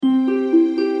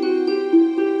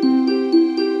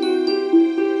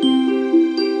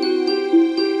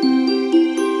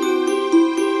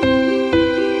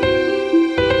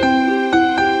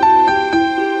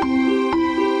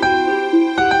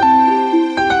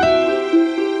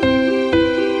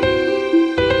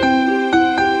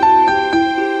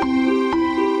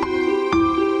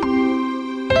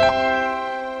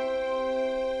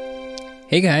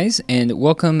Hey guys, and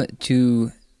welcome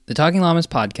to the Talking Llamas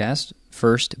podcast,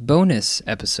 first bonus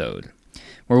episode,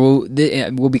 where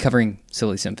we'll be covering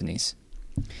Silly Symphonies.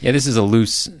 Yeah, this is a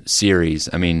loose series.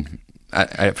 I mean,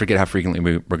 I forget how frequently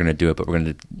we're going to do it, but we're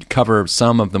going to cover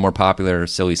some of the more popular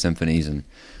Silly Symphonies and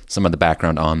some of the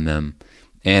background on them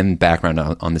and background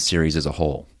on the series as a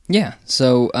whole. Yeah,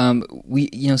 so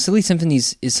Silly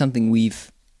Symphonies is something we've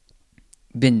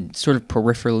been sort of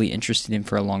peripherally interested in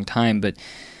for a long time, but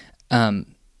now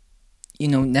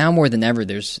more than ever,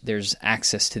 there's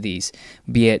access to these,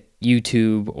 be it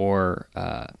YouTube or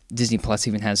Disney Plus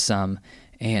even has some,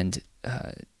 and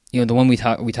the one we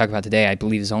talk about today, I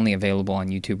believe, is only available on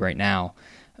YouTube right now.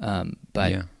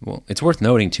 But yeah, well, it's worth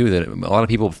noting too that a lot of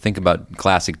people think about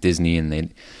classic Disney and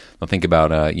they'll think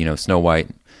about Snow White,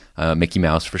 Mickey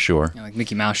Mouse for sure. Like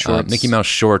Mickey Mouse shorts. Mickey Mouse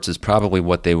shorts is probably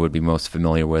what they would be most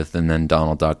familiar with, and then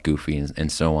Donald Duck, Goofy, and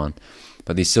so on.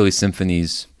 But these Silly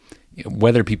Symphonies,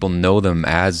 whether people know them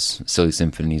as Silly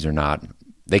Symphonies or not,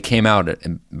 they came out at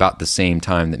about the same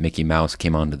time that Mickey Mouse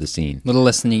came onto the scene. A little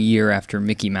less than a year after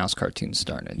Mickey Mouse cartoons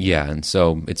started. Yeah, and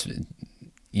so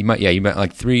you might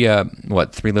like Three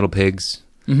Little Pigs.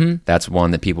 Mm-hmm. That's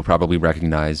one that people probably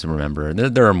recognize and remember.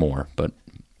 There are more, but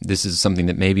this is something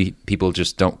that maybe people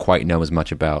just don't quite know as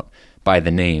much about by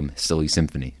the name Silly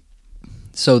Symphony.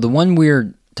 So the one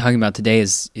we're talking about today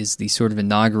is the sort of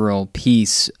inaugural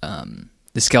piece,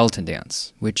 the Skeleton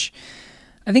Dance, which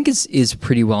I think is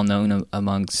pretty well known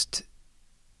amongst,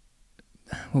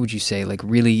 what would you say, like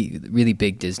really, really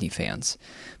big Disney fans,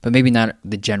 but maybe not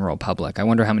the general public. I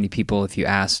wonder how many people, if you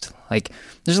asked, like,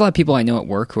 there's a lot of people I know at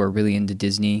work who are really into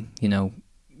Disney,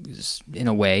 in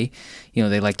a way,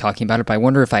 they like talking about it, but I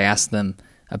wonder if I asked them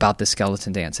about the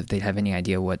Skeleton Dance, if they'd have any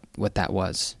idea what that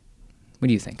was. What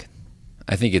do you think?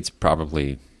 I think it's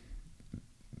probably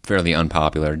fairly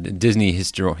unpopular. Disney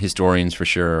historians for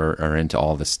sure are into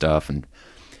all this stuff, and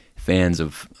fans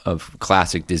of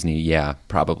classic Disney, yeah,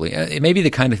 probably. It may be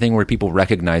the kind of thing where people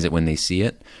recognize it when they see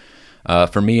it.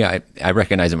 For me, I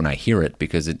recognize it when I hear it,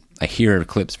 because I hear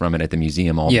clips from it at the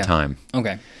museum all the time.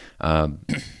 Okay.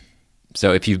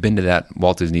 So if you've been to that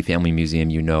Walt Disney Family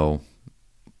Museum, you know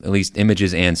at least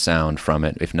images and sound from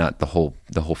it, if not the whole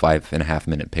 5.5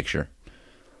 minute picture.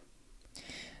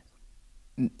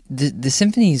 The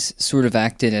symphonies sort of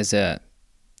acted as I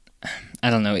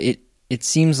don't know, it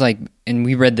seems like, and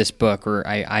we read this book, or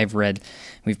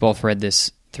we've both read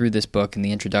this through this book and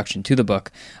the introduction to the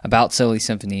book about Silly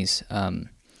Symphonies, and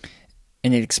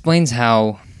it explains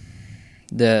how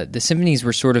the symphonies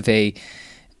were sort of a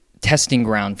testing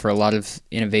ground for a lot of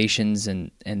innovations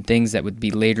and things that would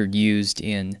be later used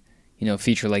in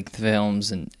feature-length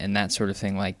films and that sort of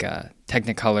thing, like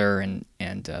Technicolor and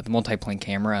the multiplane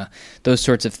camera, those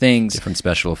sorts of things. Different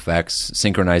special effects,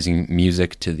 synchronizing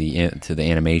music to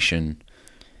the animation.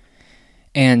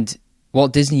 And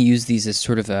Walt Disney used these as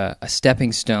sort of a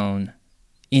stepping stone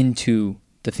into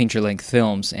the feature-length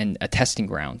films and a testing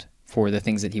ground for the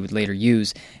things that he would later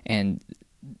use, and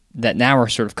that now are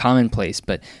sort of commonplace,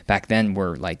 but back then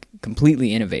were like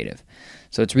completely innovative.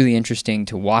 So it's really interesting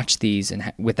to watch these,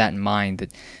 and with that in mind,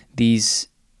 that these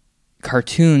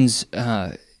cartoons,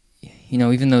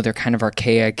 even though they're kind of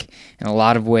archaic in a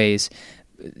lot of ways,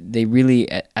 they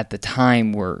really at the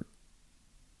time were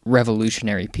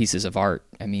revolutionary pieces of art.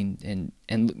 I mean,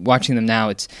 and watching them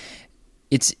now,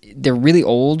 they're really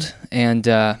old, and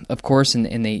of course, and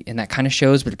that kind of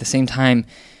shows. But at the same time,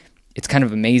 it's kind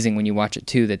of amazing when you watch it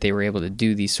too, that they were able to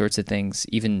do these sorts of things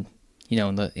even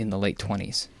in the late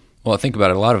 20s. Well, think about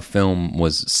it. A lot of film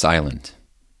was silent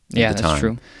at the time. That's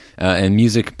true. And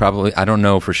music probably, I don't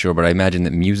know for sure, but I imagine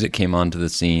that music came onto the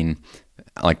scene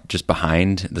like just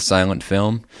behind the silent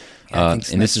film. Yeah,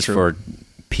 and this is true for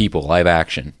people, live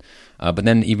action. But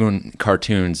then even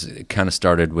cartoons kind of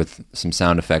started with some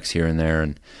sound effects here and there.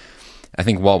 And I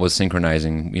think Walt was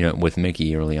synchronizing, with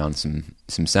Mickey early on some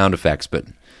sound effects,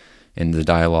 and the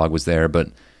dialogue was there.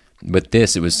 But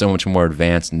this, it was so much more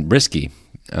advanced and risky.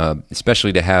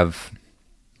 Especially to have,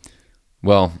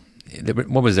 what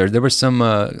was there? There was some,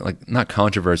 not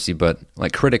controversy, but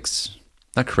like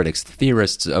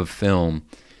theorists of film,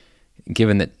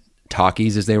 given that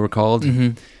talkies, as they were called,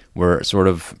 mm-hmm. were sort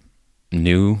of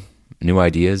new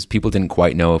ideas. People didn't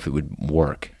quite know if it would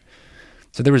work.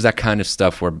 So there was that kind of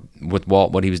stuff where with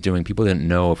Walt, what he was doing, people didn't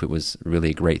know if it was really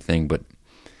a great thing, but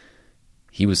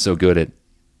he was so good at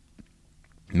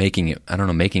making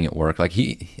it work. Like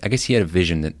I guess he had a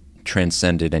vision that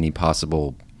transcended any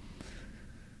possible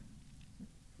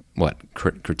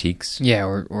critiques. Yeah,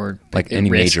 or like any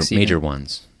risks, major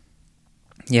ones.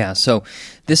 Yeah, so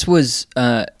this was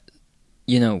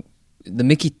the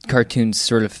Mickey cartoons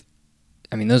sort of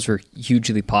I mean, those were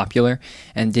hugely popular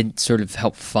and did sort of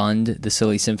help fund the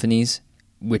Silly Symphonies,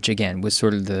 which again was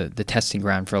sort of the testing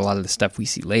ground for a lot of the stuff we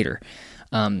see later.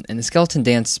 And the Skeleton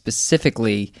Dance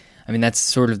specifically, I mean, that's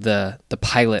sort of the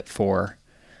pilot for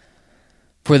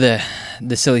the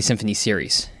Silly Symphony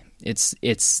series.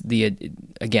 It's the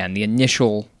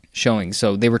initial showing.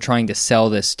 So they were trying to sell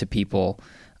this to people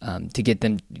to get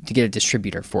a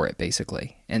distributor for it,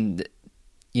 basically. And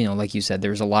like you said,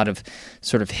 there was a lot of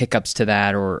sort of hiccups to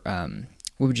that, or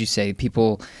what would you say?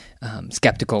 People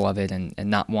skeptical of it and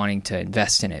not wanting to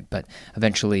invest in it. But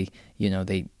eventually,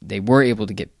 they were able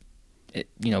to get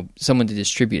someone to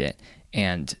distribute it,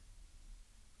 and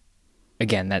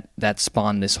again, that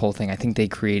spawned this whole thing. I think they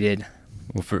created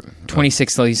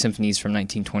 26 Silly Symphonies from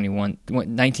 1929 to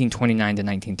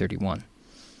 1931.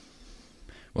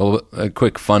 Well, a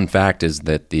quick fun fact is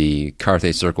that the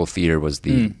Carthay Circle Theater was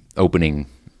the opening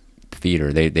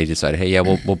theater. They decided, hey, yeah,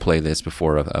 we'll play this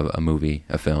before a movie,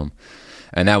 a film,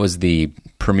 and that was the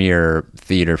premiere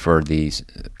theater for the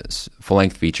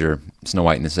full-length feature Snow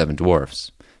White and the Seven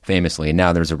Dwarfs, famously. And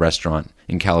now there's a restaurant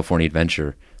in California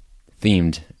Adventure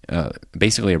themed,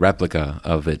 basically a replica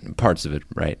of it, parts of it,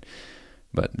 right?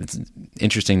 But it's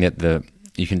interesting that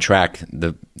you can track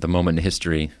the moment in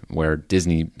history where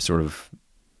Disney sort of,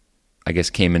 I guess,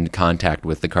 came into contact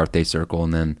with the Carthay Circle,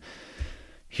 and then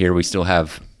here we still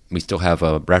have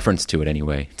a reference to it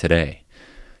anyway today.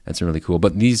 That's really cool.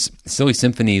 But these Silly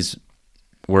Symphonies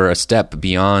were a step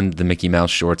beyond the Mickey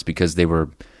Mouse shorts because they were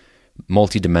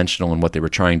multidimensional in what they were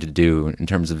trying to do in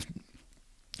terms of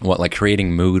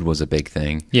creating mood was a big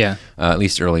thing. Yeah. At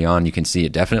least early on, you can see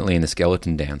it definitely in the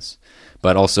Skeleton Dance,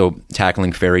 but also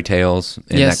tackling fairy tales.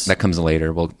 And yes. that comes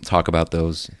later. We'll talk about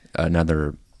those in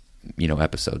other,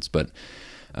 episodes. But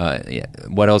yeah,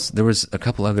 what else? There was a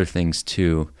couple other things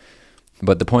too.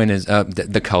 But the point is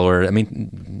the color. I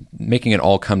mean, making it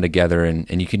all come together,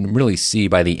 and you can really see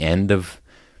by the end of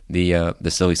the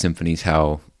Silly Symphonies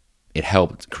how it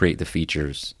helped create the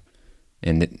features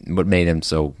and what made them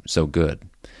so good.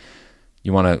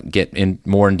 You want to get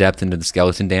more in depth into the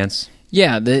Skeleton Dance?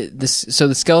 Yeah, so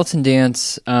the Skeleton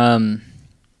Dance,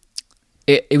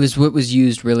 it was what was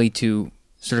used really to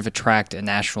sort of attract a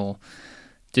national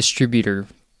distributor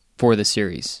for the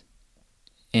series,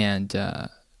 and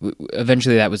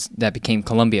eventually that became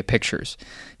Columbia Pictures,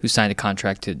 who signed a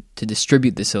contract to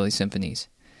distribute the Silly Symphonies.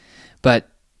 But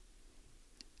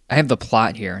I have the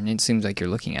plot here, and it seems like you're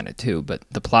looking at it too, but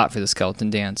the plot for the Skeleton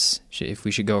Dance, if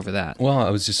we should go over that. Well, I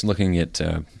was just looking at,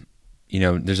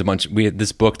 there's a bunch,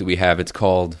 this book that we have, it's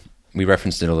called, we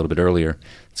referenced it a little bit earlier,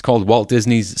 it's called Walt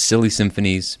Disney's Silly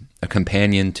Symphonies, a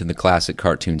companion to the classic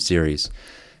cartoon series.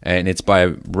 And it's by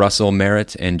Russell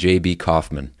Merritt and J.B.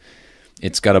 Kaufman.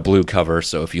 It's got a blue cover,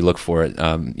 so if you look for it,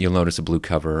 you'll notice a blue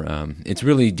cover. It's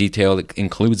really detailed. It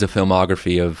includes a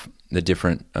filmography of the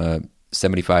different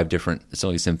 75 different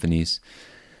Silly Symphonies,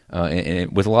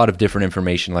 and with a lot of different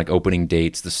information like opening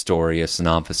dates, the story, a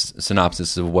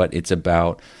synopsis of what it's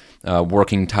about,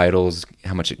 working titles,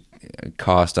 how much it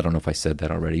cost. I don't know if I said that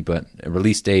already, but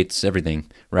release dates, everything,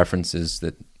 references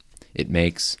that it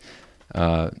makes,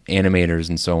 animators,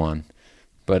 and so on.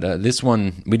 But this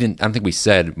one, I don't think we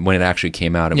said when it actually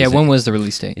came out. When was the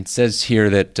release date? It says here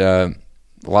that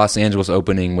Los Angeles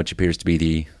opening, which appears to be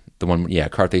the one,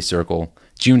 Carthay Circle,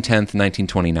 June 10th,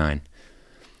 1929.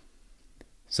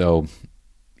 So,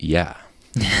 yeah.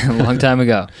 A long time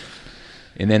ago.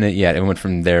 And then, it went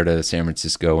from there to San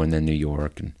Francisco and then New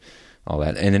York and all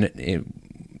that. And then it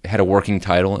had a working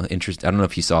title. I don't know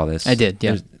if you saw this. I did,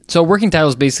 yeah. So a working title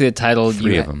is basically a title.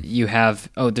 Three of them. You have,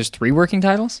 there's 3 working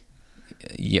titles?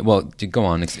 Yeah, well, go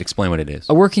on. Explain what it is.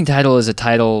 A working title is a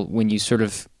title when you sort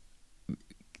of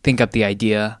think up the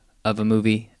idea of a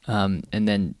movie, and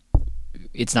then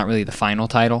it's not really the final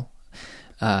title.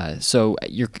 So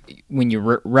when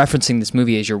you're referencing this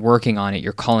movie as you're working on it,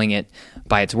 you're calling it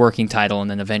by its working title,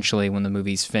 and then eventually when the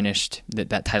movie's finished,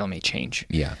 that title may change.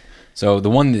 Yeah. So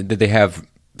the one that they have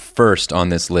first on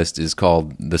this list is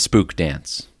called The Spook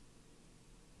Dance.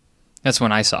 That's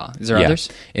one I saw. Is there others?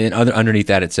 And underneath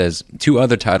that it says 2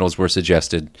 other titles were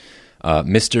suggested,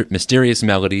 Mysterious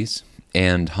Melodies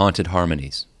and Haunted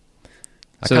Harmonies.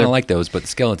 I kind of like those, but the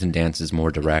Skeleton Dance is more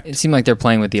direct. It seemed like they're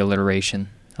playing with the alliteration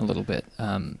a little bit.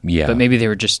 Yeah. But maybe they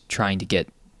were just trying to get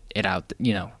it out,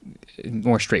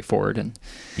 more straightforward. And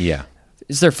yeah.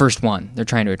 It's their first one. They're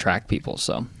trying to attract people,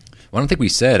 so. Well, I don't think we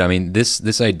said. I mean,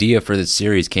 this idea for this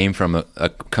series came from a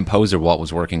composer Walt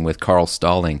was working with, Carl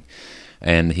Stalling.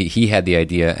 And he had the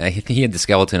idea. I think he had the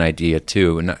skeleton idea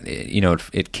too. And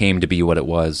it came to be what it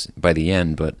was by the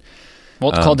end. But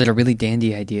Walt called it a really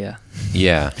dandy idea.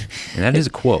 Yeah, and that is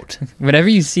a quote. Whenever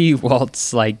you see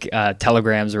Walt's like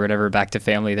telegrams or whatever back to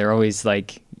family, they're always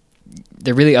like,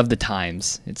 they're really of the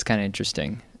times. It's kind of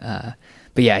interesting. But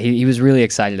yeah, he was really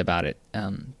excited about it,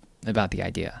 about the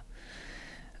idea.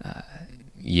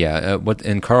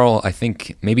 And Carl, I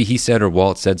think maybe he said or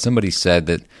Walt said, somebody said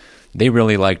that they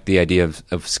really liked the idea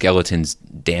of skeletons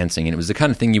dancing, and it was the kind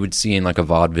of thing you would see in like a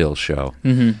vaudeville show.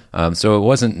 Mm-hmm. So it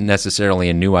wasn't necessarily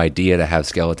a new idea to have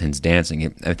skeletons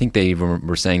dancing. I think they even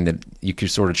were saying that you could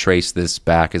sort of trace this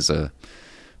back as a,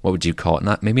 what would you call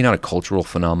it? Maybe not a cultural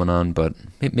phenomenon, but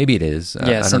maybe it is.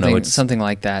 Yeah, I don't know. Something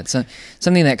like that. So,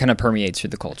 something that kind of permeates through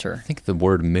the culture. I think the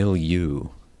word milieu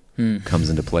comes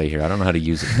into play here. I don't know how to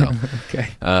use it though. Okay.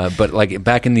 But like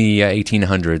back in the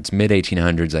 1800s, mid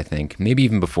 1800s, I think, maybe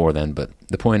even before then. But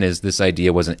the point is, this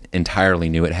idea wasn't entirely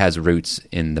new. It has roots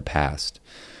in the past,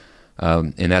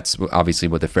 and that's obviously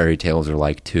what the fairy tales are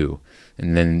like too.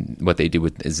 And then what they do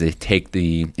is they take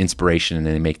the inspiration and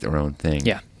they make their own thing.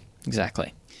 Yeah,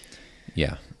 exactly.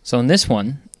 Yeah. So in this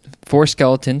one, 4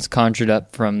 skeletons conjured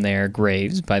up from their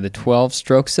graves by the 12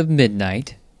 strokes of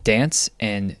midnight dance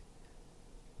and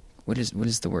what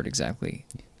is the word exactly?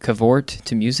 Cavort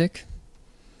to music?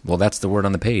 Well, that's the word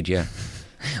on the page, yeah.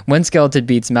 One skeleton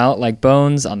beats mallet like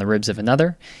bones on the ribs of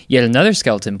another. Yet another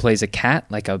skeleton plays a cat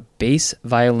like a bass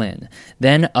violin.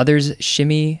 Then others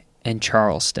shimmy and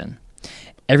Charleston.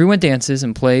 Everyone dances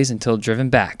and plays until driven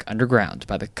back underground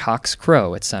by the cock's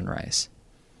crow at sunrise.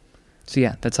 So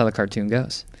yeah, that's how the cartoon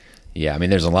goes. Yeah, I mean,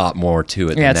 there's a lot more to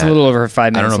it. Yeah, it's a little over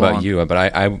 5 minutes I don't know long. about you,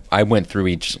 but I went through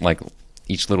each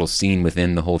little scene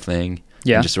within the whole thing.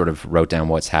 Yeah. And just sort of wrote down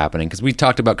what's happening. Because we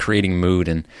talked about creating mood,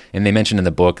 and they mentioned in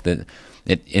the book that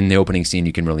in the opening scene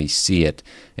you can really see it.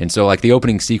 And so like the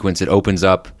opening sequence, it opens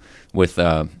up with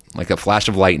like a flash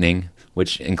of lightning,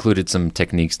 which included some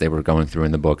techniques they were going through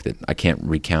in the book that I can't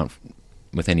recount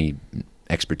with any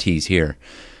expertise here.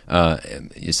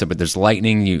 But there's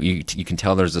lightning, you can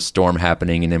tell there's a storm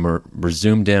happening, and then we're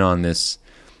zoomed in on this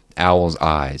owl's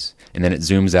eyes. And then it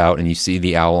zooms out, and you see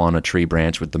the owl on a tree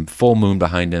branch with the full moon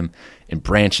behind him and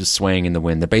branches swaying in the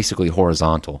wind. They're basically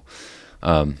horizontal.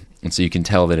 And so you can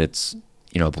tell that it's,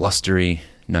 a blustery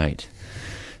night.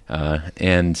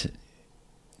 And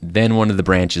then one of the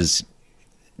branches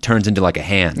turns into like a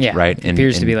hand, right? It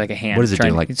appears to be like a hand. What does it do?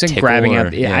 Like it's like grabbing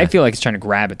at. Yeah, I feel like it's trying to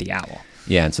grab at the owl.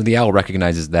 Yeah, and so the owl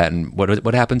recognizes that, and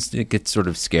what happens? It gets sort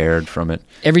of scared from it.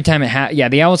 Every time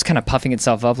the owl's kind of puffing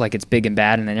itself up like it's big and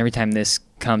bad, and then every time this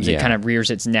comes, it kind of rears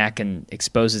its neck and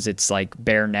exposes its like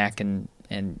bare neck and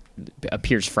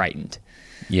appears frightened.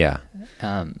 Yeah,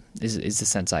 is the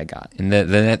sense I got. And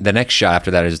the next shot after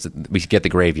that is we get the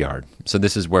graveyard. So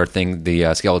this is where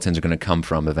the skeletons are going to come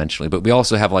from eventually. But we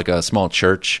also have like a small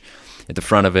church at the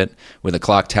front of it with a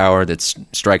clock tower that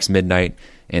strikes midnight,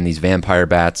 and these vampire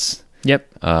bats. Yep.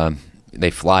 They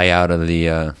fly out of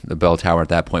the bell tower at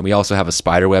that point. We also have a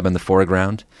spider web in the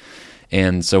foreground.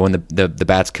 And so when the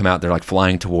bats come out, they're like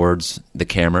flying towards the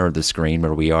camera or the screen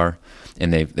where we are,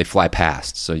 and they fly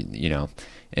past. So,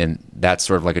 and that's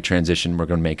sort of like a transition. We're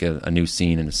going to make a new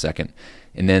scene in a second.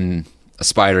 And then a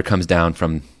spider comes down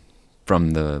from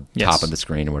the top of the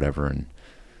screen or whatever, and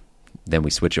then we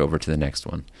switch over to the next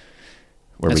one.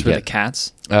 That's where the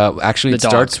cats? Actually, it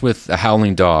starts with a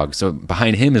howling dog. So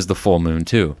behind him is the full moon,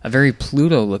 too. A very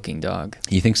Pluto-looking dog.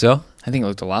 You think so? I think it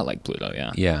looked a lot like Pluto,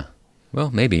 yeah. Yeah.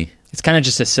 Well, maybe. It's kind of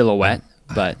just a silhouette,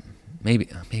 but... Maybe.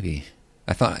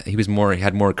 I thought he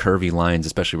had more curvy lines,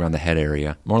 especially around the head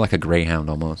area. More like a greyhound,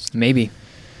 almost. Maybe.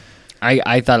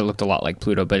 I thought it looked a lot like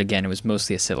Pluto, but again, it was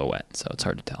mostly a silhouette, so it's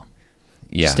hard to tell.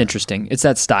 Yeah. Just interesting. It's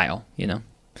that style,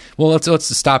 Well,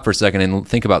 let's stop for a second and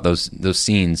think about those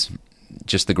scenes.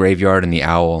 Just the graveyard and the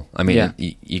owl. I mean,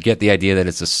 you get the idea that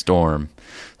it's a storm.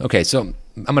 Okay, so I'm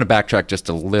going to backtrack just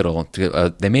a little.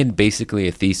 They made basically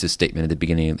a thesis statement at the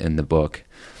beginning in the book.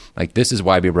 Like, this is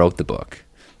why we wrote the book,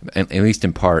 at least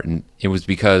in part. And it was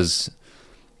because,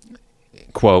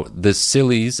 quote, the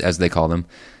sillies, as they call them,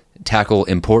 tackle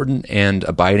important and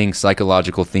abiding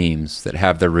psychological themes that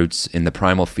have their roots in the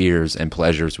primal fears and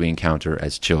pleasures we encounter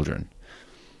as children.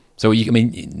 So,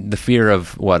 the fear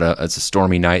of it's a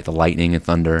stormy night, the lightning and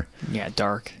thunder. Yeah,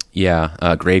 dark.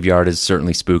 Yeah, graveyard is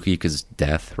certainly spooky because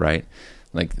death, right?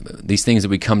 Like, these things that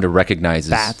we come to recognize as...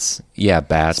 Bats. Yeah,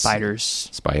 bats.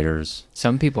 Spiders.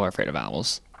 Some people are afraid of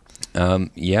owls.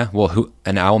 Yeah, well,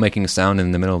 an owl making a sound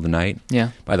in the middle of the night?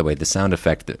 Yeah. By the way, the sound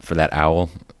effect for that owl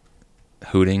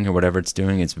hooting or whatever it's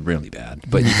doing, it's really bad.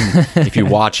 But if you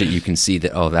watch it, you can see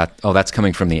that, that's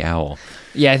coming from the owl.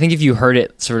 Yeah, I think if you heard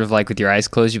it sort of like with your eyes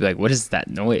closed, you'd be like, what is that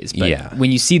noise? But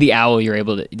when you see the owl, you're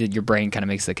able to, your brain kind of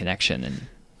makes the connection. And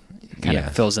kind Yeah.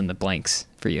 of fills in the blanks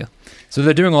for you. So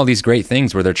they're doing all these great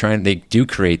things where they do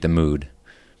create the mood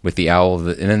with the owl,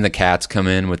 and then the cats come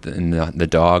in with and the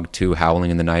dog too,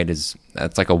 howling in the night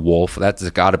that's like a wolf. That's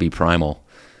got to be primal.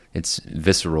 It's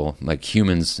visceral. Like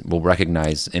humans will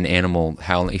recognize an animal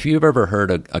howling. If you've ever heard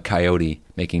a coyote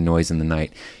making noise in the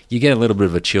night, you get a little bit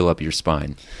of a chill up your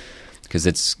spine because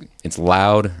it's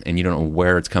loud and you don't know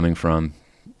where it's coming from,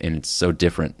 and it's so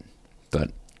different,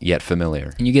 but yet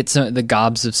familiar. And you get some of the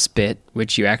gobs of spit,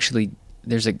 which you actually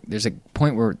there's a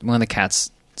point where one of the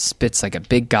cats spits like a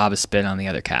big gob of spit on the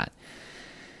other cat,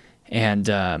 and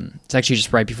it's actually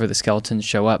just right before the skeletons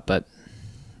show up, but.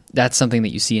 That's something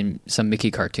that you see in some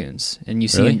Mickey cartoons, and you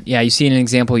see, Really? you see an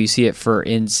example. You see it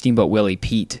in Steamboat Willie.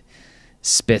 Pete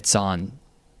spits on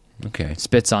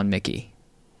Mickey,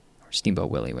 or Steamboat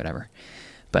Willie, whatever.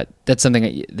 But that's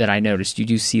something that I noticed. You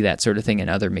do see that sort of thing in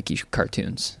other Mickey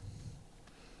cartoons.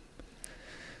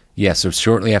 Yeah, so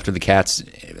shortly after the cats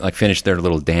finish their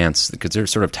little dance, because they're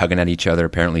sort of tugging at each other,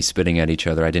 apparently spitting at each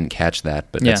other. I didn't catch that,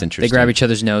 but that's interesting. They grab each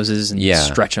other's noses and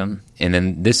stretch them. And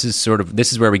then this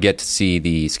is where we get to see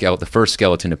the first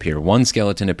skeleton appear. One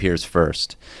skeleton appears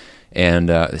first, and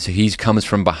so he comes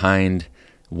from behind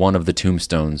one of the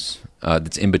tombstones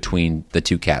that's in between the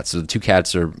two cats. So the two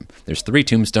cats there's 3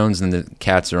 tombstones, and the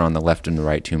cats are on the left and the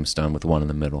right tombstone with one in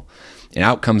the middle. And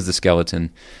out comes the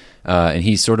skeleton, and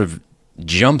he sort of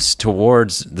jumps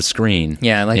towards the screen.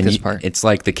 Yeah, I like this part. It's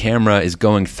like the camera is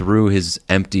going through his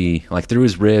through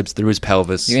his ribs, through his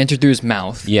pelvis. You enter through his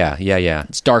mouth. Yeah.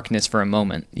 It's darkness for a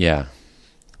moment. Yeah.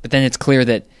 But then it's clear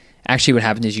that actually what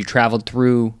happened is you traveled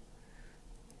through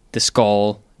the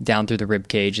skull, down through the rib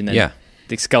cage, and then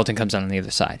the skeleton comes out on the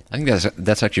other side. I think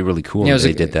that's actually really cool that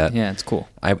they did that. Yeah, it's cool.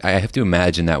 I have to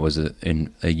imagine that was a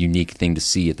unique thing to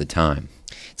see at the time.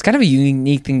 It's kind of a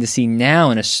unique thing to see now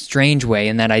in a strange way,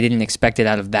 in that I didn't expect it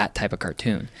out of that type of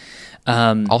cartoon.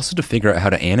 Also to figure out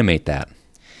how to animate that.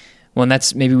 Well,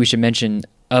 and maybe we should mention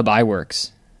Ub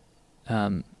Iwerks.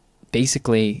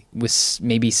 Basically, with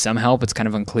maybe some help, it's kind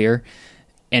of unclear,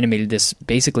 animated this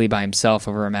basically by himself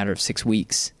over a matter of 6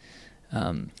 weeks.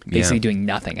 Basically doing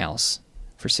nothing else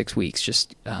for 6 weeks.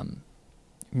 Just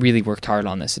really worked hard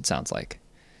on this, it sounds like.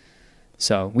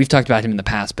 So we've talked about him in the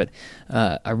past, but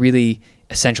a really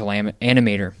essential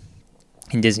animator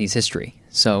in Disney's history.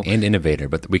 And innovator,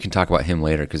 but we can talk about him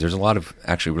later because there's a lot of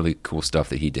actually really cool stuff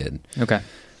that he did. Okay.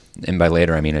 And by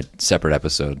later, I mean a separate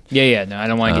episode. Yeah. No, I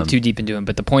don't want to get too deep into him,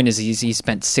 but the point is he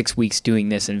spent 6 weeks doing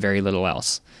this and very little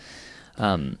else,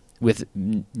 with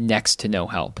next to no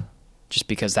help, just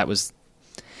because that was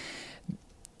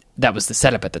the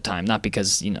setup at the time, not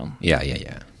because, Yeah.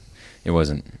 It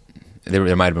wasn't.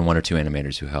 There might have been 1 or 2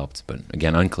 animators who helped, but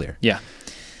again, unclear. Yeah.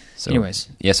 So, anyways.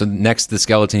 Yeah, so next the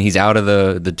skeleton, he's out of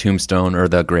the tombstone or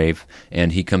the grave,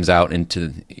 and he comes out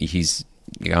he's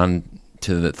gone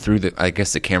I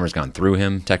guess the camera's gone through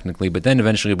him technically, but then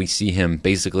eventually we see him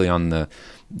basically on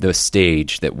the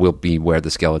stage that will be where the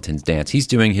skeletons dance. He's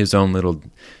doing his own little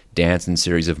dance and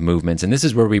series of movements, and this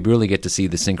is where we really get to see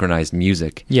the synchronized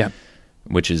music. Yeah.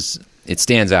 It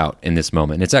stands out in this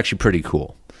moment, and it's actually pretty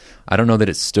cool. I don't know that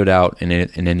it stood out in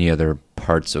any other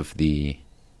parts of the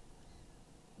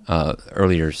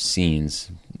earlier scenes.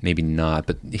 Maybe not,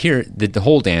 but here the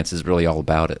whole dance is really all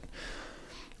about it.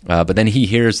 But then he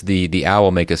hears the owl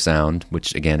make a sound,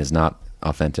 which again is not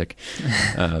authentic,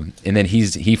 and then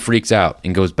he freaks out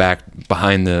and goes back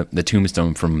behind the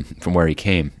tombstone from where he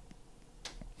came.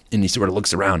 And he sort of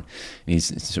looks around, and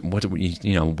he's,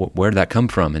 where did that come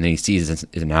from? And then he sees it's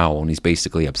an owl, and he's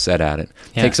basically upset at it.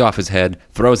 Yeah. Takes off his head,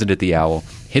 throws it at the owl,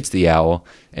 hits the owl,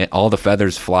 and all the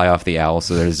feathers fly off the owl.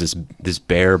 So there's this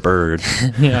bare bird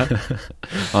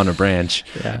on a branch,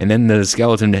 and then the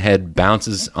skeleton head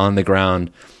bounces on the ground,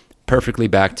 perfectly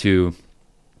back to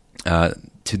the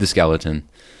skeleton.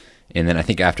 And then I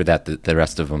think after that, the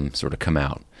rest of them sort of come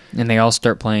out. And they all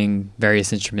start playing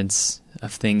various instruments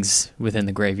of things within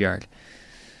the graveyard.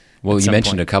 Well, you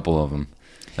mentioned a couple of them.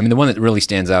 I mean, the one that really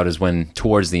stands out is when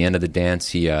towards the end of the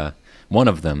dance, one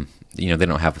of them, they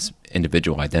don't have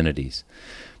individual identities,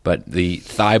 but the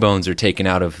thigh bones are taken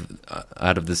out of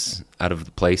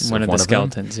the place. One of the of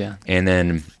skeletons, them. And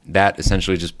then that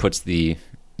essentially just puts the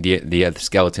other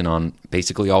skeleton on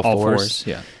basically all fours.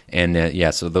 Yeah.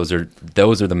 And so those are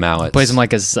the mallets. Plays them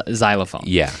like a xylophone.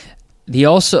 Yeah.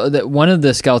 One of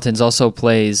the skeletons also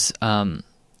plays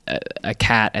a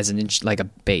cat as like a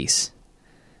bass.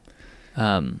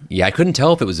 I couldn't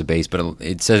tell if it was a bass, but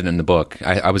it said it in the book.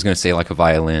 I was going to say like a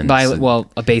violin.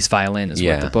 A bass violin is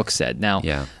what the book said. Now,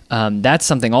 that's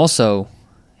something also.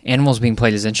 Animals being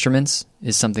played as instruments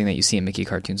is something that you see in Mickey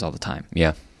cartoons all the time.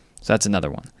 Yeah. So that's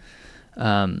another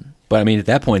one. But I mean, at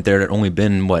that point, there had only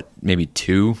been maybe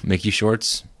 2 Mickey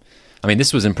shorts. I mean,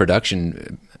 this was in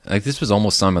production. Like this was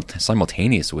almost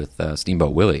simultaneous with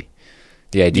Steamboat Willie.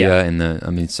 The idea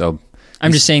and so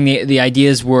I'm just saying the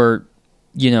ideas were,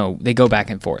 they go back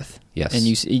and forth. Yes, and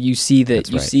you see that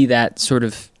That's right. see that sort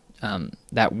of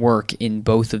that work in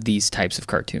both of these types of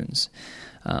cartoons.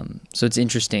 So it's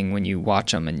interesting when you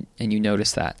watch them and you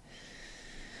notice that.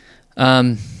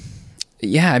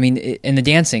 Yeah, I mean, and the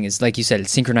dancing is, like you said, it's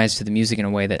synchronized to the music in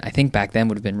a way that I think back then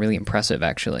would have been really impressive,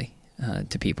 actually,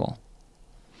 to people.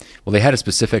 Well, they had a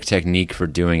specific technique for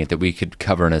doing it that we could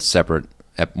cover in a separate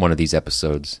one of these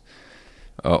episodes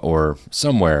or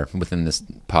somewhere within this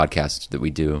podcast that we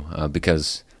do,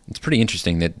 because it's pretty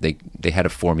interesting that they had a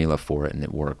formula for it and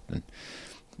it worked. And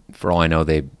for all I know,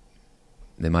 they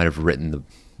might have written the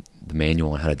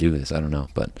manual on how to do this. I don't know,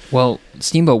 but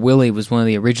Steamboat Willie was one of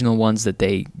the original ones that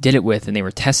they did it with, and they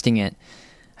were testing it.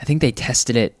 I think they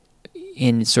tested it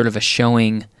in sort of a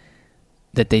showing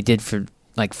that they did for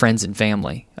like friends and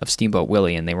family of Steamboat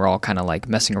Willie, and they were all kind of like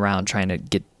messing around trying to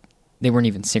get. They weren't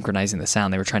even synchronizing the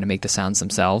sound; they were trying to make the sounds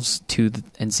themselves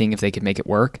and seeing if they could make it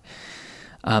work.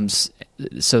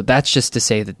 So that's just to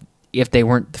say that if they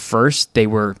weren't the first, they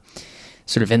were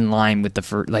sort of in line with the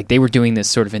first. Like they were doing this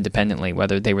sort of independently,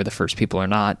 whether they were the first people or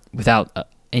not, without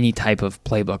any type of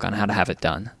playbook on how to have it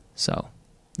done. So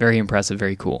very impressive,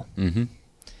 very cool. Mm-hmm.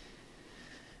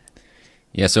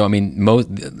 Yeah, so I mean,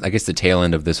 I guess the tail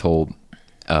end of this whole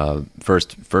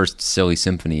first Silly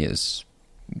Symphony is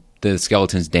the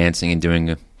skeletons dancing and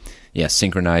doing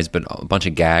synchronized, but a bunch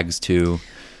of gags too.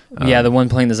 The one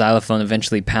playing the xylophone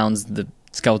eventually pounds the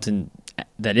skeleton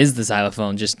that is the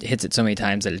xylophone, just hits it so many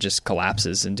times that it just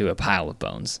collapses into a pile of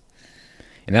bones.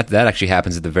 And that actually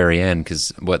happens at the very end,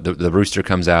 because the rooster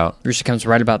comes out. Rooster comes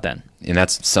right about then. And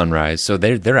that's sunrise. So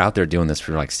they're out there doing this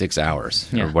for like 6 hours.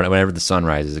 Yeah. Or whenever the sun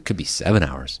rises. It could be 7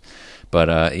 hours. But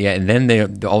and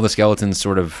then all the skeletons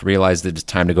sort of realize that it's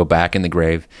time to go back in the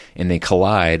grave, and they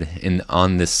collide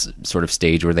on this sort of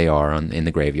stage where they are in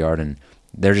the graveyard, and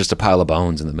they're just a pile of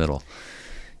bones in the middle.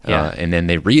 Yeah. And then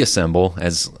they reassemble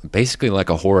as basically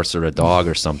like a horse or a dog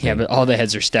or something. Yeah, but all the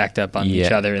heads are stacked up on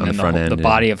each other, and then the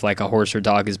body of like a horse or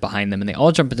dog is behind them, and they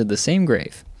all jump into the same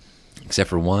grave.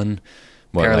 Except for one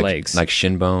pair of legs. Like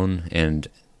shin bone and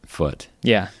foot.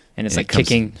 Yeah, and it's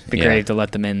kicking the grave to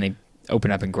let them in. They open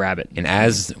up and grab it. And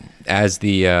as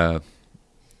the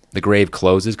grave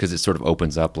closes, because it sort of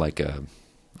opens up like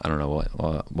I don't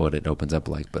know what it opens up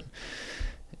like, but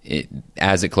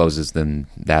as it closes, then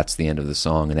that's the end of the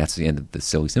song, and that's the end of the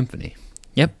Silly Symphony.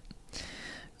 Yep.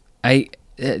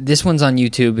 This one's on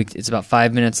YouTube. It's about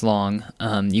 5 minutes long.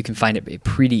 You can find it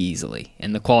pretty easily,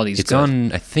 and the quality's good. It's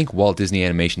on, I think, Walt Disney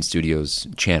Animation Studios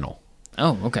channel.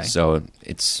 Oh, okay. So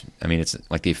it's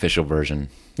like the official version.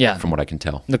 Yeah, from what I can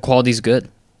tell, the quality's good.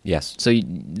 Yes. So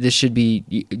this should be.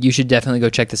 You should definitely go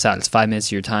check this out. It's 5 minutes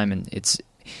of your time, and it's.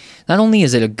 Not only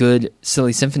is it a good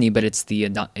Silly Symphony, but it's the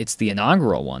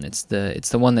inaugural one. It's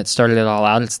the one that started it all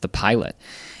out. It's the pilot,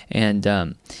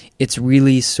 and it's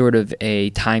really sort of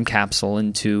a time capsule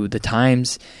into the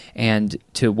times and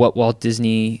to what Walt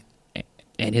Disney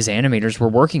and his animators were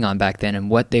working on back then and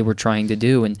what they were trying to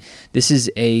do. And this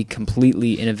is a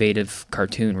completely innovative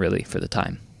cartoon, really, for the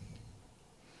time.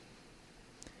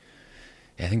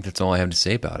 I think that's all I have to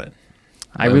say about it.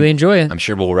 I really enjoy it. I'm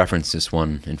sure we'll reference this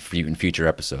one in future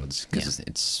episodes because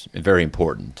it's very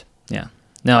important. Yeah.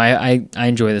 No, I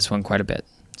enjoy this one quite a bit.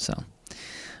 So,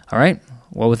 all right.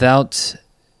 Well, without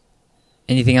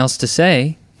anything else to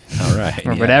say, all right,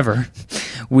 or whatever,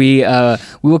 we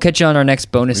will catch you on our next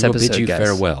bonus episode. We will bid you guys.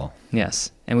 farewell.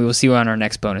 Yes, and we will see you on our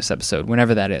next bonus episode,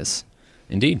 whenever that is.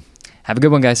 Indeed. Have a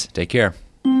good one, guys. Take care.